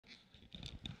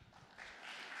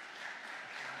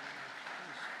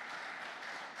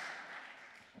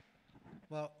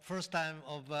Well, first time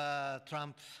of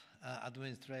Trump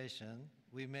administration,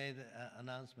 we made an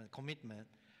announcement, commitment,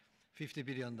 $50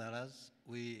 billion.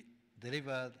 We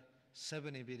delivered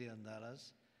 $70 billion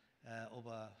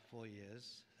over 4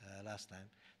 years last time.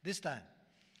 This time,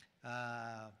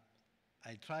 I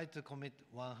tried to commit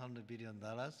 $100 billion,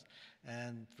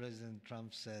 and President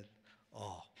Trump said,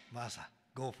 "Oh, Masa,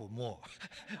 go for more."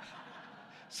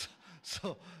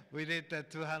 So we did the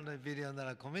 $200 billion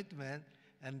commitment,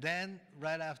 and then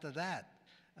right after that,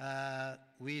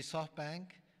 we, SoftBank,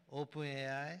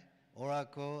 OpenAI,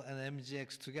 Oracle, and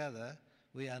MGX together,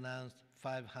 we announced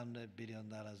 $500 billion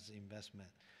investment.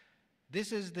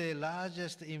 This is the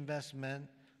largest investment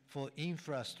for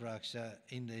infrastructure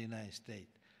in the United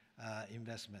States,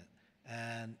 investment.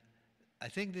 And I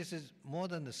think this is more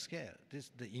than the scale.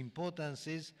 The importance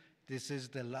is this is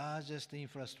the largest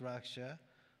infrastructure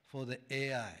for the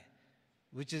AI,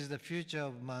 which is the future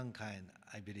of mankind,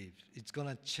 I believe. It's going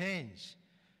to change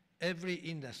every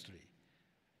industry,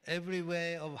 every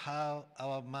way of how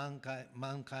our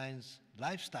mankind's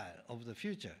lifestyle of the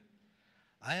future.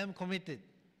 I am committed.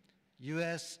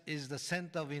 U.S. is the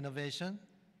center of innovation.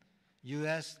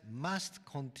 U.S. must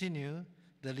continue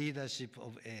the leadership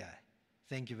of AI.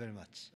 Thank you very much.